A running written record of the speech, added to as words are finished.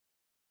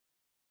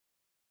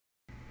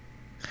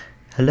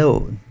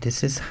Hello,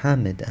 this is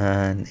Hamid,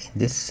 and in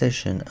this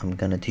session I'm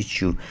gonna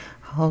teach you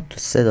how to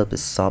set up the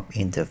sub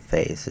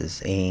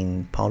interfaces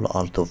in Palo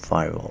Alto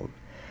Firewall.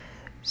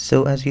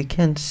 So as you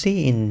can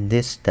see in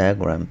this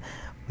diagram,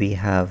 we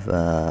have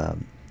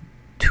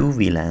two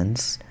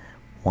VLANs,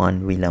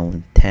 one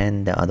VLAN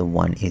 10, the other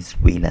one is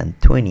VLAN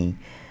 20,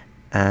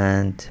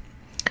 and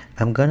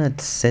I'm gonna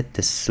set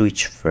the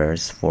switch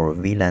first for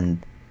VLAN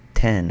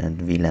 10 and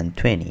VLAN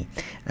 20,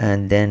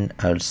 and then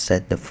I'll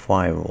set the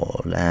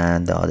firewall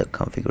and the other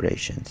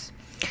configurations.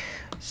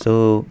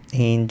 So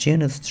in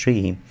GNS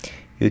 3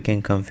 you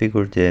can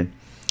configure the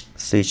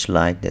switch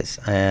like this.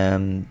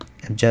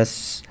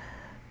 Just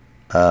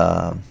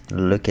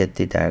look at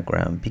the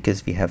diagram,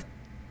 because we have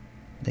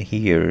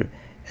here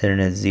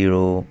Ethernet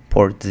 0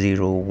 port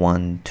 0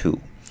 1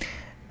 2,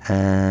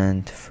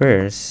 and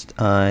first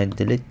I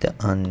delete the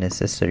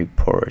unnecessary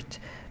port,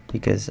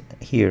 because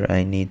here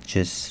I need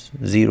just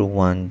 0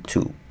 1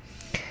 2.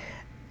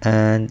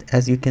 And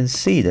as you can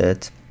see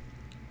that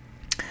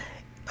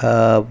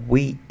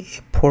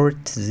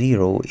port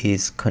 0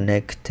 is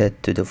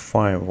connected to the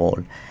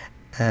firewall,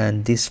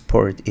 and this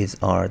port is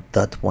our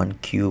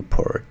 .1Q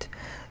port.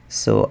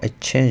 So I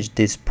changed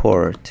this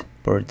port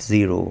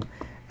 0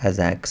 as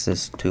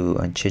access to,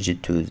 and change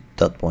it to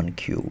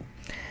 .1Q.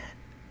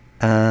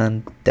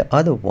 And the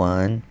other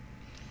one,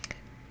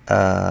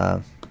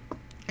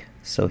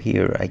 so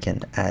here I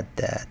can add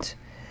that,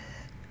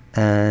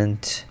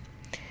 and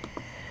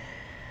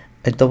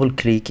I double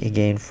click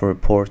again for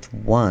port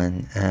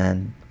 1,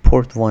 and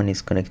port 1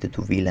 is connected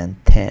to VLAN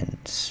 10.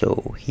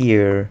 So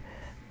here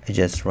I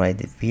just write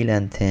the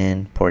VLAN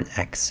 10 port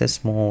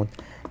access mode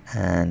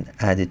and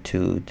add it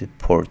to the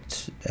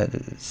port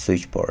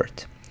switch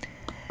port.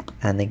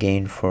 And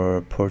again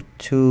for port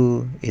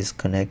 2 is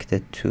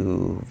connected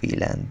to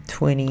VLAN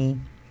 20,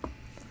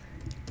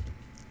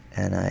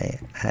 and I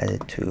add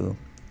it to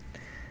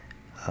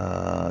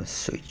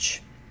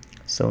switch.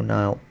 So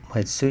now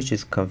my switch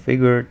is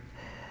configured.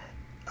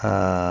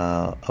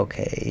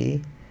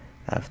 Okay,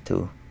 I have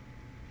to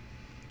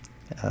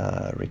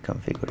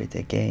reconfigure it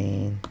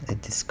again. I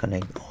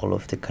disconnect all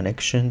of the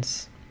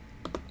connections,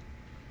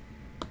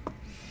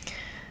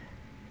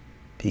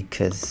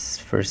 because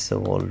first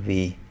of all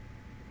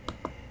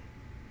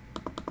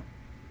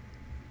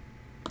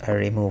I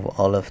remove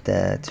all of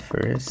that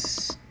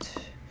first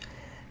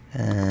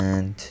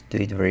and do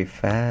it very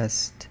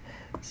fast.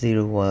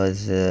 0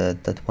 was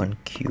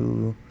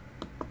 .1Q,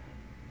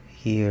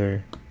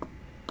 here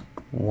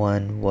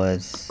 1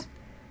 was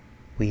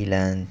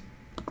VLAN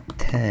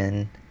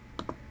 10,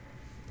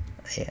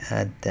 I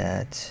add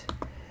that,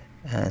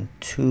 and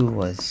 2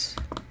 was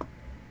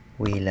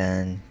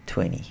VLAN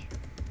 20.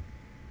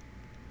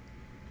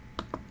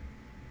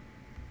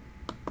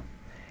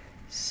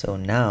 So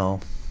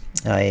now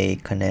I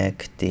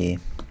connect the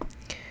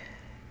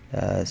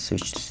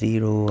switch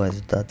 0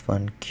 as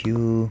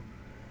 .1Q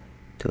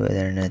to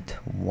Ethernet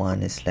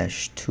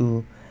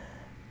 1/2,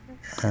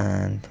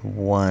 and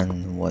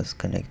 1 was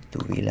connected to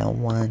VLAN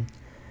 1,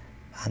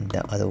 and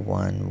the other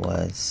one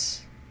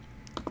was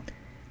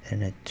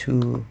Ethernet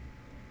 2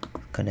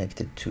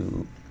 connected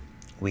to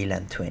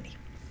VLAN 20.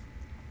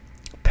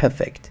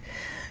 Perfect.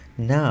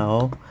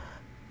 Now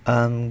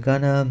I'm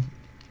gonna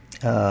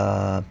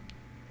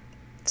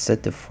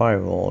set the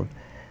firewall,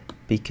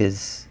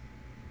 because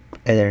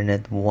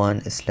Ethernet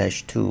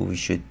 1/2 we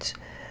should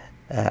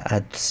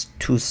add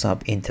two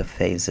sub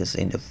interfaces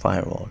in the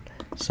firewall.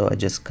 So I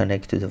just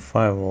connect to the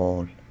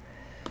firewall,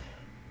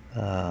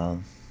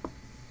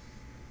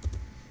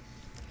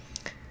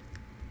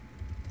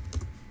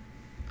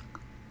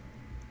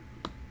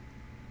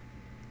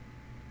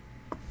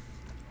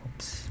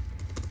 oops.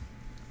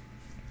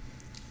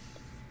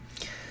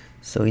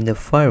 So in the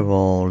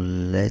firewall,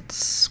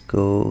 let's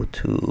go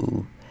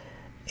to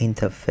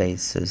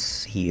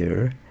interfaces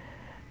here,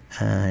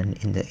 and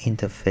in the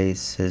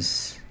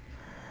interfaces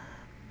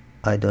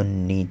I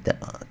don't need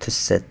to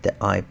set the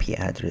IP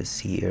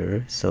address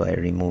here, so I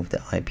remove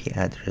the IP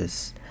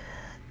address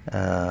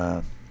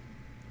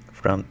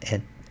from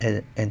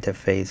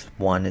interface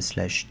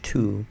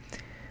 1/2.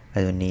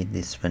 I don't need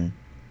this one,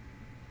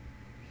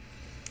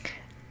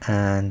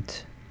 and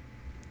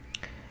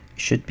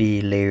should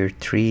be layer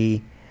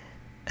 3,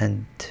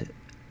 and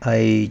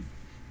I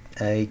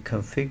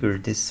configure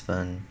this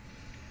one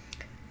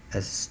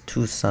as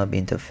two sub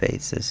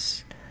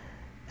interfaces.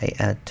 I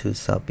add two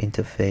sub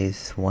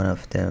interface, one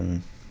of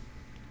them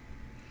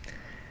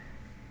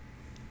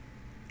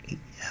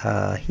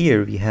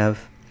here we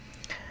have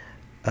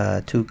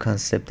two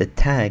concepts. The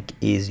tag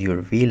is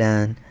your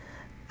VLAN,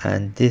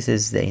 and this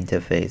is the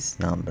interface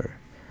number,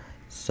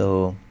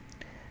 so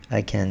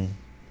I can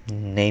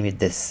name it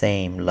the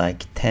same,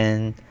 like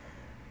 10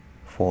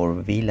 for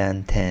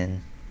VLAN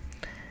 10,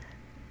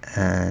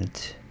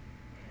 and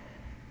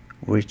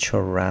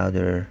virtual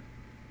router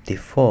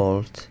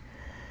default,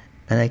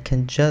 and I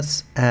can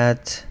just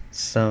add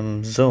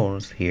some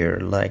zones here,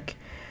 like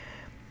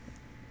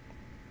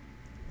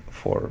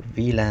for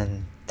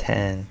VLAN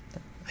 10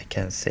 I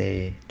can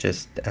say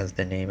just as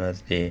the name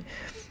as the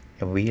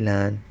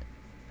VLAN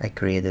I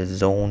create a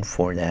zone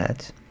for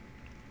that.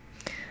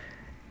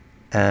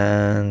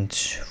 And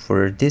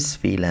for this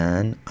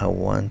VLAN, I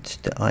want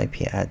the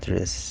IP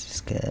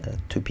address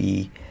to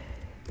be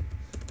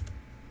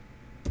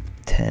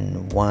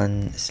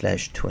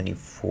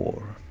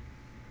 10.1/24.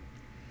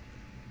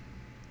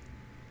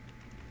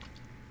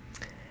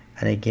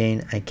 And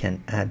again, I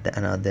can add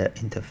another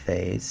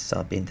interface,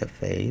 sub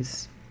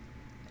interface.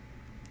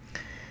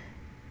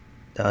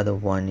 The other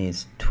one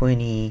is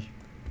 20.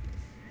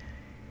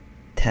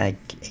 Tag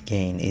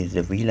again is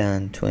the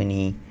VLAN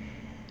 20.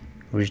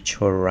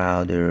 Virtual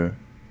router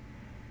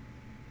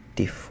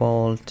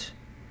default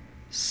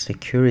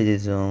security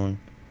zone.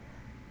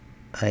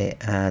 I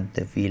add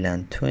the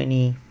VLAN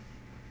 20.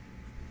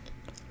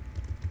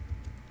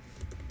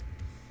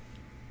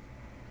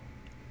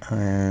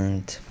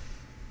 And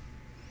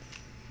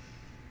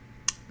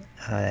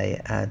I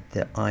add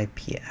the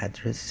IP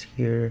address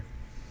here,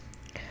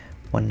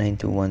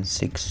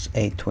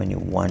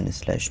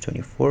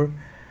 192.168.21/24,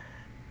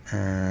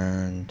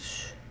 and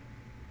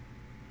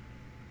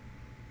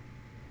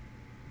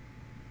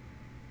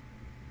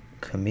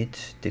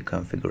commit the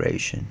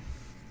configuration.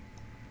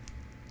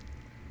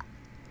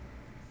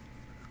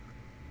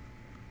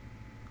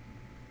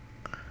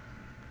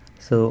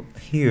 So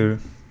here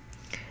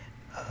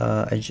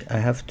I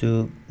have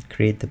to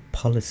create the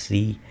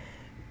policy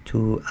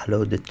to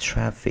allow the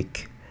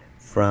traffic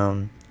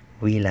from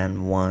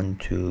VLAN 1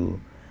 to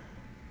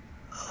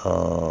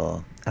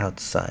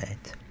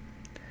outside.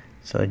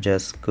 So I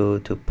just go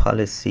to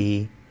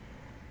policy,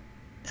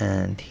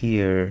 and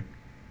here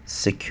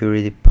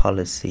security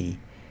policy,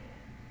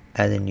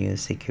 add a new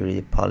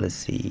security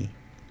policy,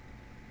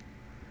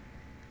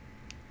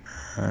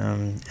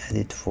 add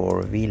it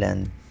for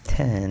VLAN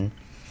 10.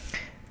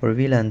 For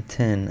VLAN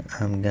 10,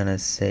 I'm gonna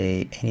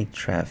say any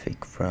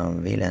traffic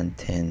from VLAN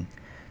 10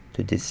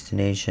 to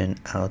destination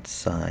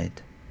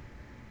outside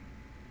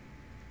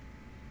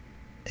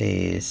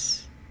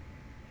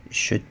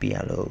should be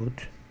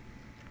allowed.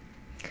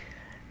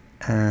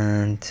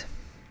 And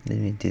let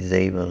me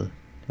disable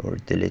or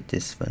delete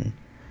this one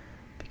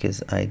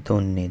because I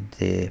don't need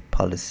the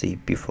policy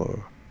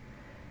before.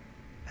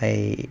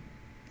 I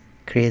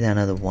create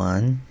another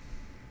one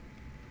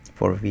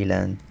for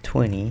VLAN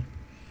 20,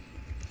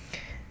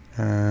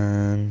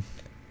 and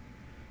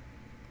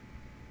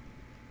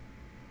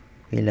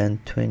VLAN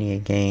 20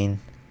 again,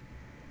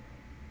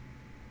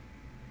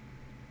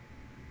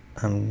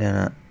 I'm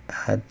gonna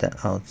add the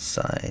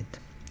outside.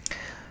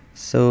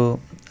 So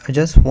I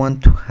just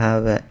want to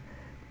have a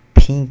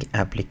ping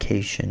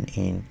application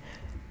in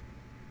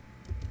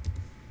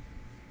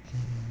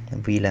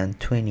VLAN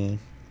 20,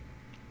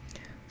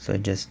 so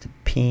just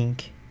ping.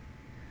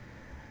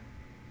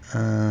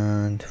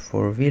 And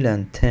for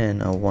VLAN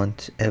 10, I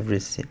want every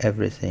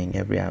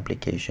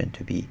application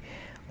to be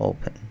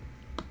open.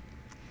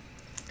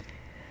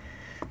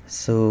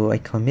 So I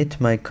commit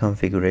my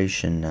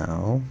configuration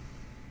now,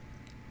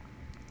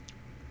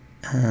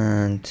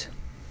 and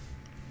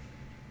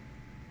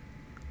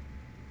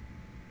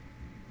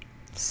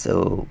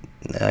so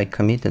I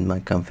committed my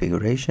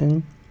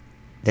configuration.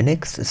 The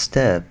next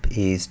step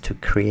is to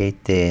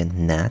create the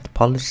NAT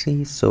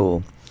policy.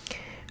 So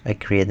I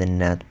create a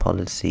NAT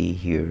policy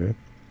here,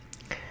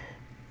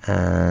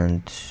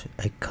 and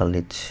I call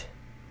it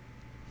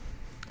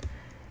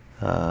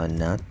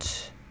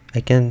NAT.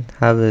 I can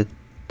have it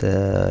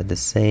the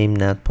same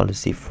NAT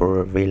policy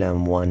for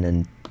VLAN 1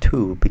 and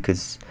 2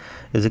 because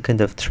it's a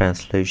kind of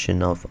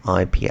translation of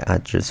IP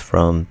address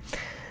from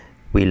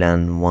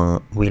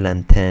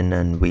VLAN 10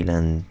 and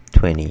VLAN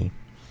 20.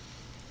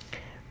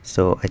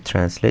 So I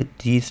translate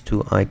these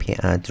two IP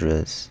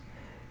address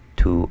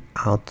to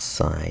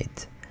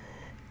outside,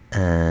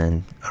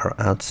 and our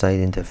outside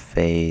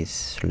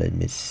interface, let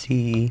me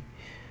see,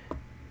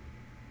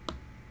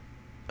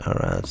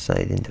 our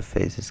outside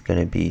interface is going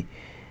to be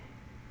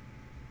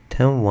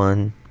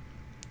 10.1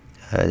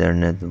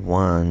 Ethernet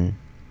 1,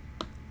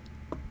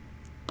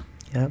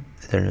 yep,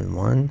 Ethernet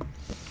 1,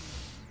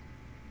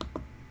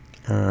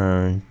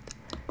 and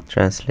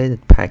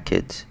translated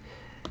packet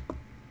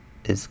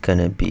is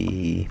gonna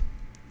be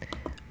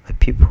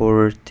IP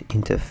port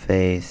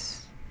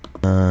interface,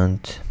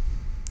 and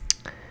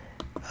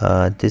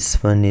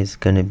this one is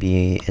gonna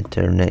be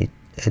Ethernet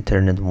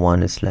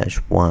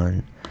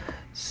 1/1.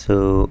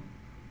 So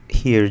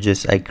here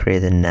just I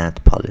create a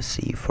NAT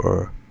policy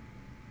for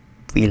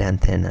VLAN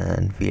 10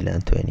 and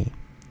VLAN 20.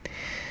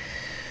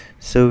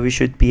 So we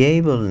should be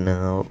able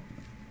now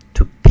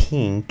to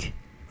ping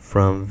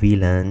from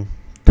VLAN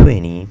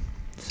 20.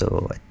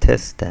 So I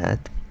test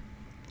that.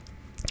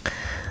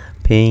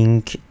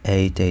 Ping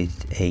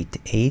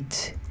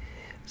 8888.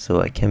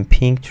 So I can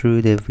ping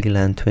through the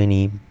VLAN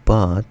 20,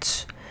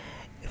 but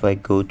if I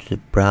go to the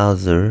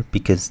browser,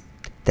 because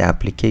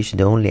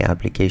the only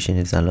application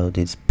is allowed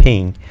is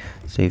ping,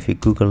 so if you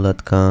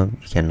google.com,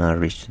 you cannot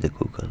reach to the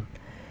Google.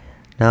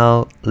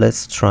 Now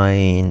let's try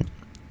in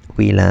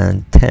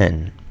VLAN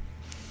 10.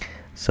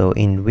 So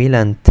in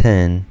VLAN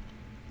 10,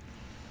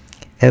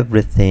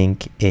 everything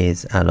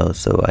is allowed,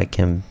 so I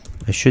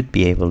should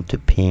be able to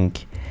ping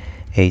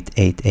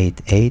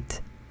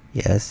 8888.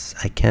 Yes,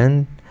 I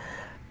can.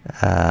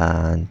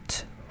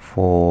 And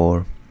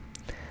for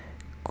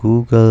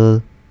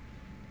Google,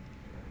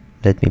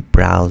 let me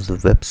browse the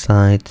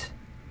website.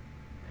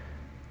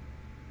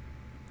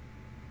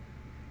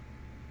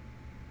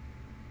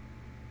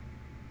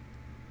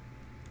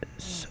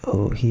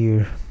 So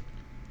here,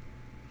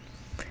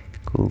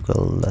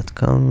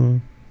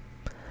 google.com.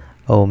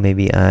 Oh,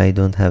 maybe I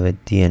don't have a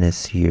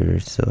DNS here,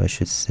 so I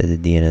should set a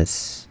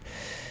DNS.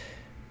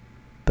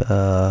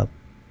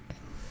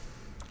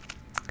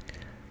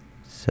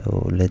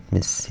 So let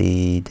me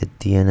see, the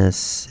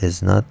DNS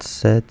is not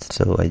set,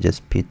 so I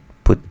just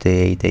put the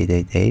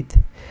 8888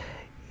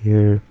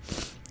 here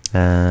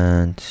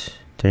and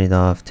turn it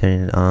off,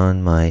 turn it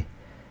on, my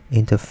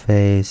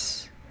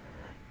interface.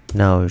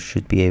 Now I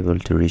should be able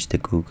to reach the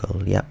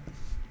Google. Yeah.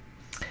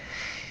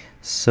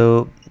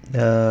 So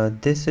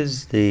this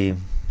is the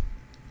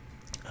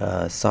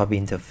sub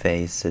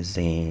interfaces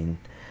in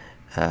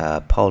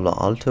Palo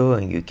Alto,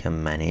 and you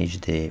can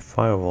manage the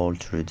firewall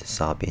through the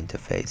sub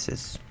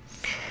interfaces.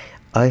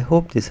 I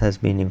hope this has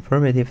been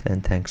informative,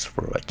 and thanks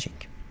for watching.